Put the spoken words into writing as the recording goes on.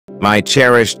My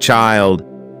cherished child,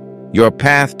 your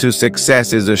path to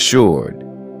success is assured,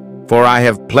 for I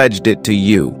have pledged it to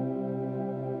you.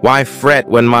 Why fret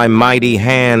when my mighty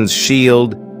hands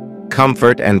shield,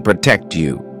 comfort, and protect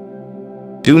you?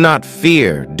 Do not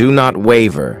fear, do not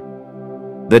waver.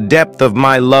 The depth of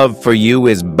my love for you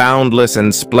is boundless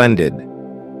and splendid.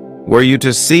 Were you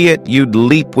to see it, you'd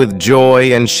leap with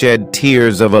joy and shed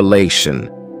tears of elation.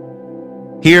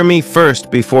 Hear me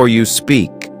first before you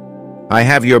speak. I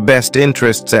have your best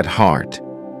interests at heart.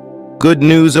 Good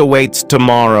news awaits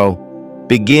tomorrow.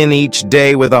 Begin each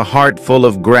day with a heart full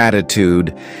of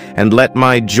gratitude, and let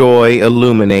my joy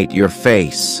illuminate your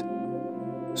face.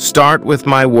 Start with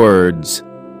my words.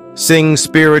 Sing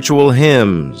spiritual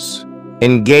hymns.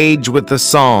 Engage with the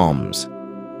Psalms.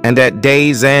 And at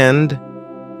day's end,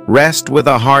 rest with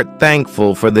a heart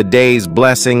thankful for the day's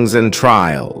blessings and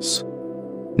trials.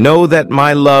 Know that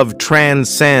my love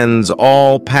transcends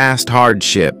all past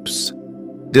hardships.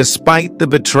 Despite the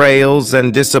betrayals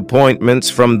and disappointments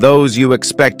from those you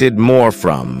expected more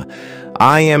from,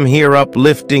 I am here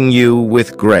uplifting you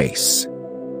with grace.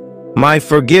 My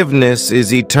forgiveness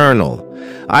is eternal.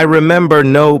 I remember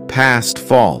no past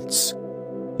faults.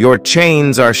 Your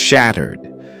chains are shattered.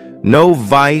 No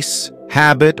vice,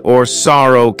 habit, or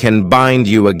sorrow can bind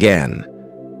you again.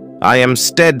 I am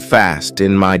steadfast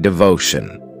in my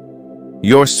devotion.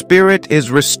 Your spirit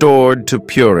is restored to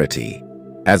purity,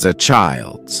 as a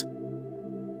child's.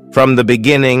 From the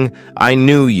beginning, I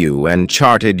knew you and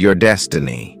charted your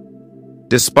destiny.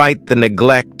 Despite the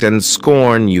neglect and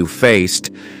scorn you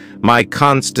faced, my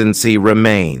constancy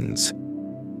remains.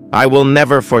 I will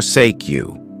never forsake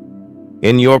you.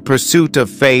 In your pursuit of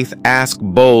faith, ask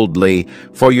boldly,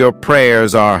 for your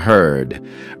prayers are heard.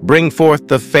 Bring forth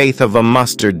the faith of a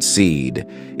mustard seed.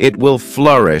 It will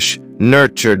flourish,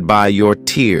 nurtured by your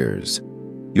tears.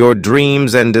 Your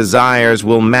dreams and desires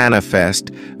will manifest,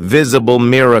 visible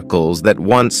miracles that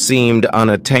once seemed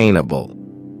unattainable.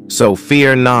 So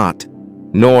fear not,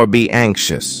 nor be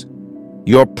anxious.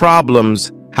 Your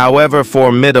problems, however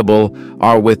formidable,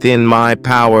 are within my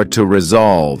power to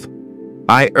resolve.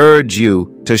 I urge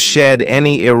you to shed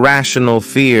any irrational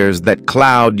fears that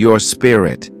cloud your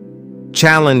spirit.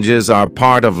 Challenges are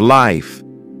part of life,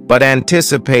 but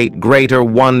anticipate greater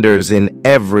wonders in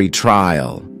every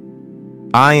trial.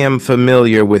 I am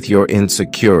familiar with your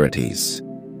insecurities,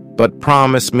 but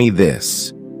promise me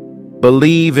this.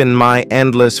 Believe in my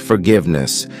endless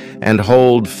forgiveness and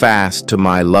hold fast to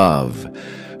my love.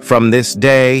 From this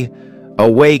day,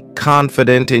 awake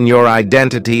confident in your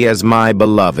identity as my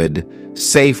beloved,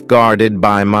 safeguarded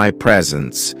by my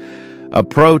presence.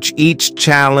 Approach each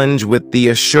challenge with the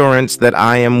assurance that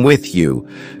I am with you,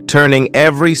 turning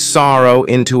every sorrow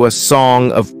into a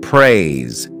song of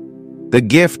praise. The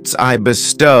gifts I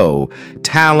bestow,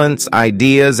 talents,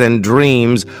 ideas, and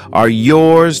dreams are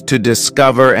yours to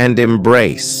discover and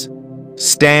embrace.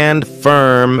 Stand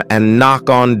firm and knock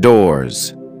on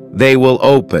doors. They will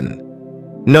open.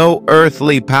 No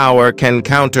earthly power can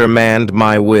countermand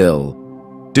my will.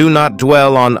 Do not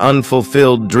dwell on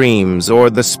unfulfilled dreams or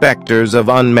the specters of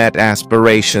unmet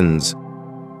aspirations.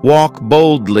 Walk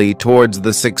boldly towards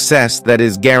the success that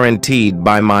is guaranteed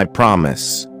by my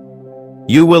promise.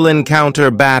 You will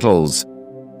encounter battles,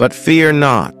 but fear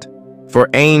not, for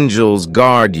angels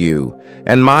guard you,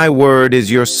 and my word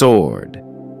is your sword.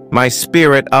 My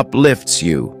spirit uplifts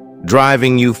you,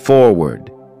 driving you forward.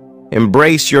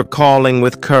 Embrace your calling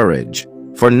with courage,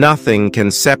 for nothing can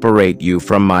separate you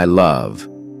from my love.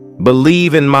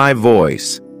 Believe in my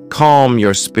voice, calm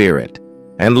your spirit,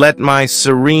 and let my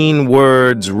serene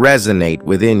words resonate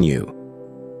within you.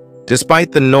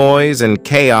 Despite the noise and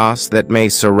chaos that may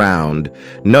surround,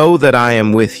 know that I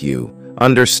am with you,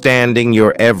 understanding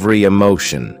your every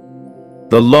emotion.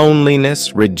 The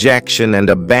loneliness, rejection, and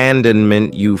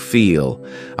abandonment you feel,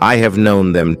 I have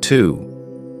known them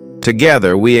too.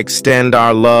 Together we extend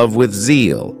our love with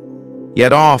zeal,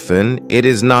 yet often it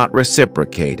is not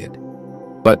reciprocated.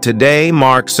 But today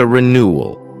marks a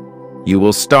renewal. You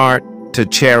will start to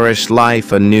cherish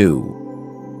life anew.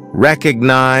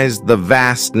 Recognize the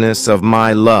vastness of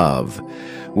my love,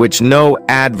 which no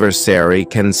adversary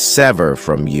can sever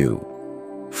from you.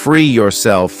 Free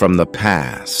yourself from the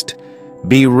past.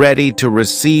 Be ready to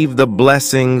receive the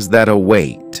blessings that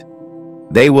await.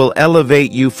 They will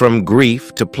elevate you from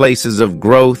grief to places of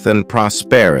growth and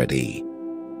prosperity.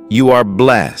 You are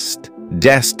blessed,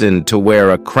 destined to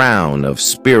wear a crown of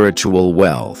spiritual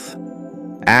wealth.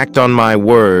 Act on my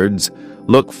words,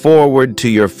 look forward to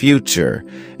your future,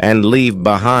 and leave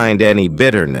behind any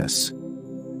bitterness.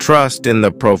 Trust in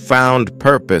the profound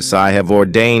purpose I have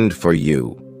ordained for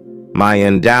you. My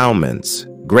endowments,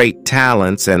 great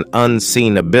talents and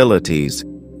unseen abilities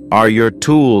are your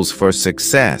tools for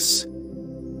success.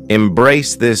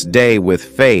 Embrace this day with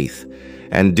faith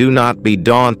and do not be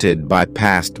daunted by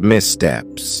past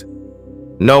missteps.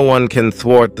 No one can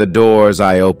thwart the doors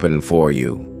I open for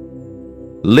you.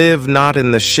 Live not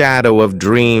in the shadow of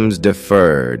dreams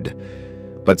deferred,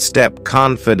 but step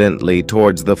confidently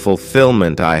towards the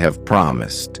fulfillment I have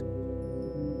promised.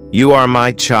 You are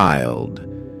my child,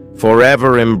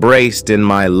 forever embraced in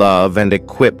my love and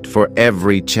equipped for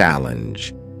every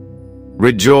challenge.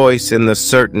 Rejoice in the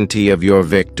certainty of your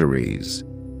victories,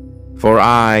 for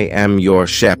I am your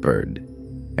shepherd,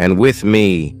 and with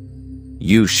me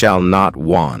you shall not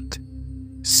want.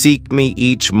 Seek me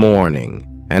each morning,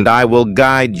 and I will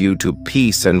guide you to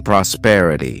peace and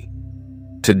prosperity.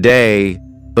 Today,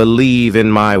 believe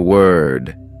in my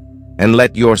word, and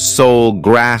let your soul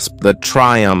grasp the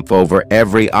triumph over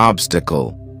every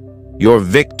obstacle. Your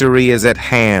victory is at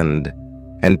hand,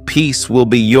 and peace will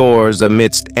be yours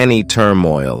amidst any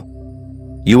turmoil.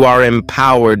 You are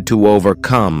empowered to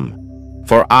overcome,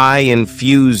 for I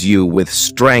infuse you with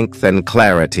strength and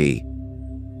clarity.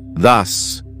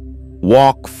 Thus,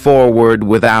 walk forward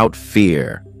without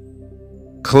fear.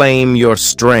 Claim your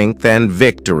strength and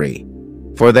victory,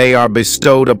 for they are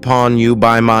bestowed upon you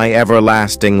by my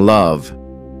everlasting love.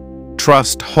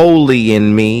 Trust wholly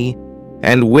in me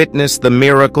and witness the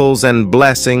miracles and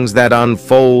blessings that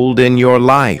unfold in your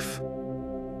life.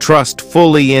 Trust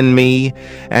fully in me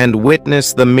and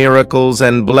witness the miracles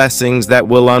and blessings that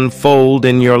will unfold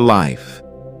in your life.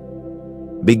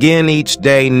 Begin each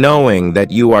day knowing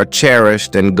that you are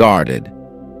cherished and guarded,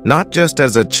 not just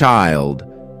as a child,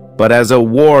 but as a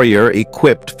warrior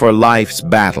equipped for life's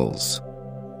battles.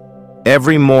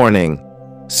 Every morning,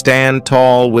 stand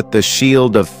tall with the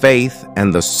shield of faith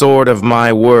and the sword of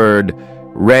my word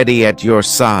ready at your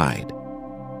side.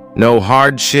 No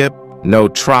hardship, no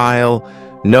trial,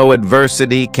 no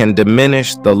adversity can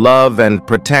diminish the love and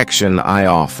protection I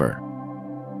offer.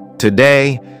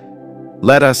 Today,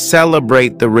 let us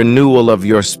celebrate the renewal of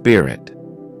your spirit.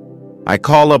 I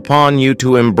call upon you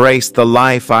to embrace the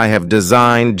life I have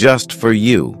designed just for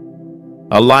you,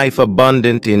 a life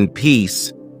abundant in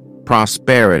peace,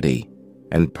 prosperity,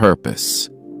 and purpose.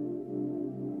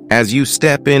 As you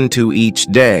step into each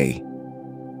day,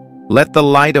 let the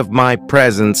light of my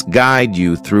presence guide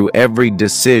you through every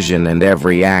decision and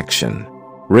every action.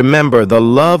 Remember, the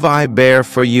love I bear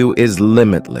for you is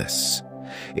limitless.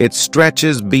 It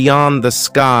stretches beyond the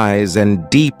skies and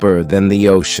deeper than the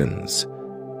oceans.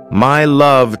 My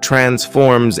love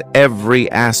transforms every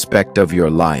aspect of your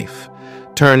life,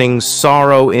 turning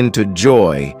sorrow into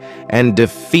joy and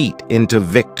defeat into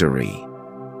victory.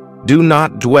 Do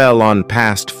not dwell on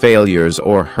past failures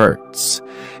or hurts.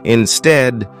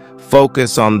 Instead,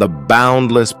 focus on the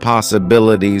boundless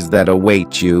possibilities that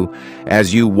await you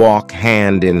as you walk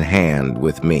hand in hand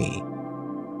with me.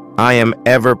 I am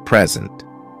ever present,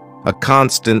 a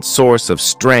constant source of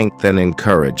strength and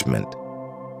encouragement.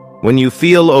 When you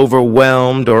feel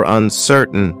overwhelmed or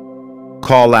uncertain,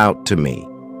 call out to me.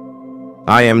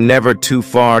 I am never too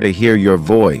far to hear your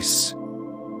voice.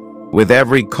 With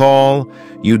every call,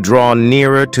 you draw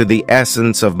nearer to the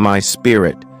essence of my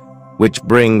spirit, which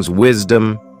brings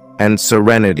wisdom and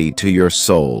serenity to your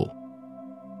soul.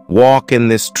 Walk in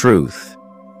this truth.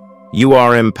 You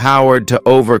are empowered to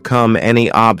overcome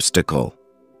any obstacle.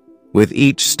 With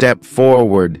each step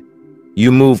forward,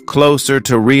 you move closer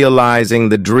to realizing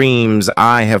the dreams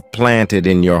I have planted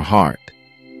in your heart.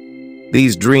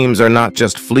 These dreams are not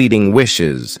just fleeting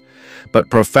wishes, but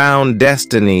profound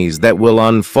destinies that will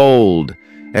unfold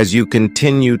as you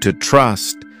continue to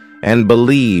trust and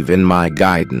believe in my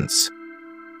guidance.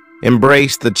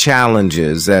 Embrace the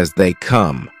challenges as they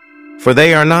come, for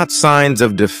they are not signs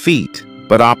of defeat,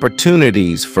 but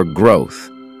opportunities for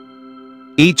growth.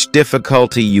 Each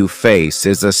difficulty you face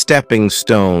is a stepping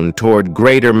stone toward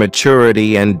greater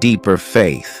maturity and deeper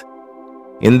faith.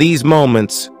 In these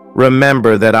moments,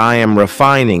 remember that I am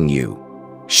refining you,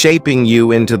 shaping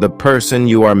you into the person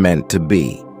you are meant to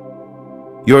be.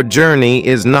 Your journey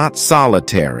is not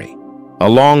solitary.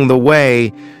 Along the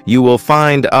way, you will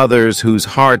find others whose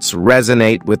hearts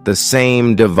resonate with the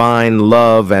same divine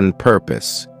love and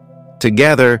purpose.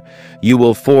 Together, you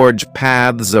will forge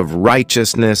paths of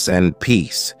righteousness and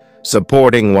peace,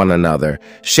 supporting one another,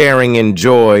 sharing in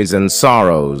joys and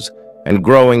sorrows, and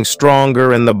growing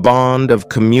stronger in the bond of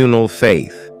communal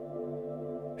faith.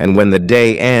 And when the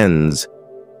day ends,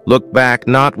 look back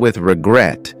not with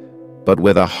regret, but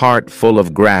with a heart full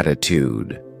of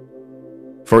gratitude.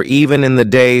 For even in the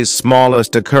day's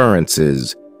smallest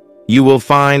occurrences, you will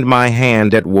find my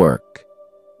hand at work.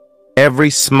 Every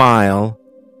smile,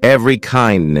 Every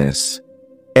kindness,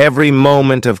 every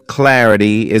moment of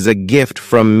clarity is a gift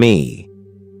from me,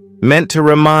 meant to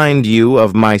remind you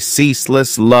of my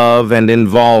ceaseless love and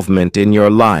involvement in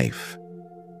your life.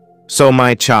 So,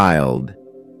 my child,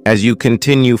 as you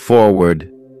continue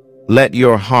forward, let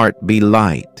your heart be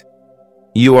light.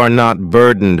 You are not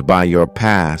burdened by your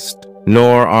past,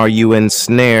 nor are you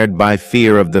ensnared by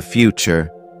fear of the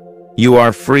future. You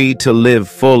are free to live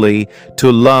fully,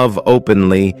 to love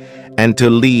openly, and to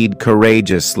lead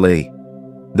courageously.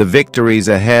 The victories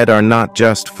ahead are not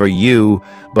just for you,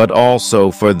 but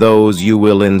also for those you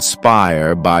will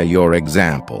inspire by your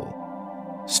example.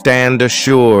 Stand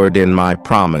assured in my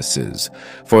promises,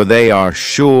 for they are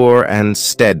sure and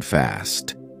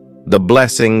steadfast. The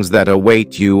blessings that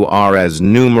await you are as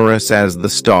numerous as the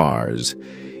stars,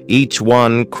 each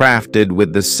one crafted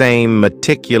with the same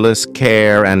meticulous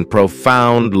care and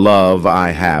profound love I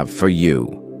have for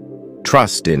you.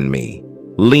 Trust in me,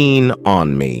 lean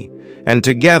on me, and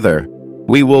together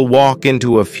we will walk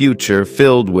into a future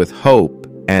filled with hope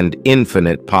and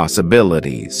infinite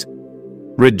possibilities.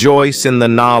 Rejoice in the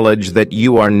knowledge that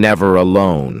you are never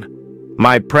alone.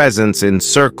 My presence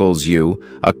encircles you,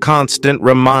 a constant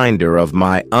reminder of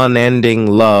my unending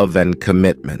love and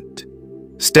commitment.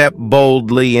 Step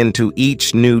boldly into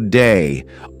each new day,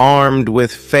 armed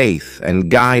with faith and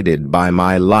guided by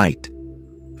my light.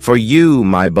 For you,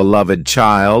 my beloved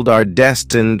child, are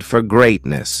destined for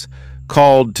greatness,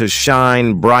 called to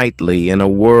shine brightly in a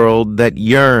world that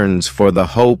yearns for the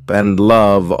hope and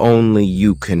love only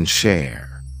you can share.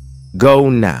 Go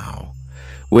now,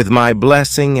 with my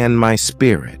blessing and my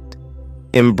spirit.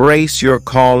 Embrace your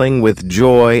calling with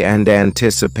joy and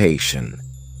anticipation.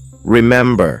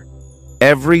 Remember,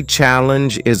 every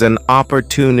challenge is an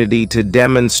opportunity to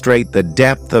demonstrate the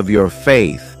depth of your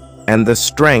faith and the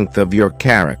strength of your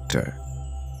character.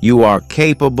 You are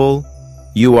capable,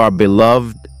 you are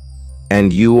beloved,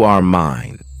 and you are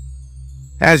mine.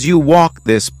 As you walk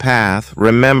this path,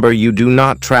 remember you do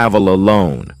not travel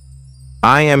alone.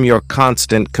 I am your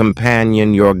constant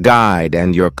companion, your guide,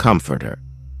 and your comforter.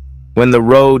 When the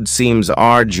road seems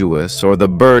arduous or the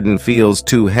burden feels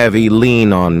too heavy,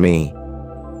 lean on me.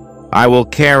 I will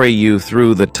carry you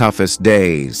through the toughest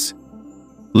days,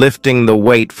 lifting the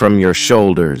weight from your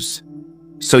shoulders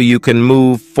so you can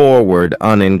move forward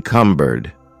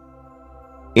unencumbered.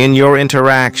 In your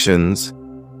interactions,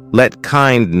 let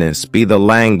kindness be the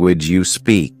language you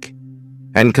speak,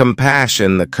 and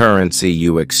compassion the currency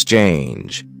you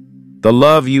exchange. The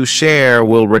love you share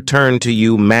will return to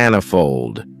you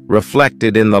manifold,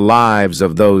 reflected in the lives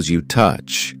of those you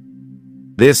touch.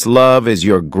 This love is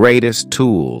your greatest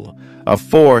tool, a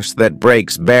force that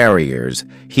breaks barriers,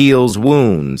 heals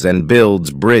wounds, and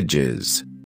builds bridges.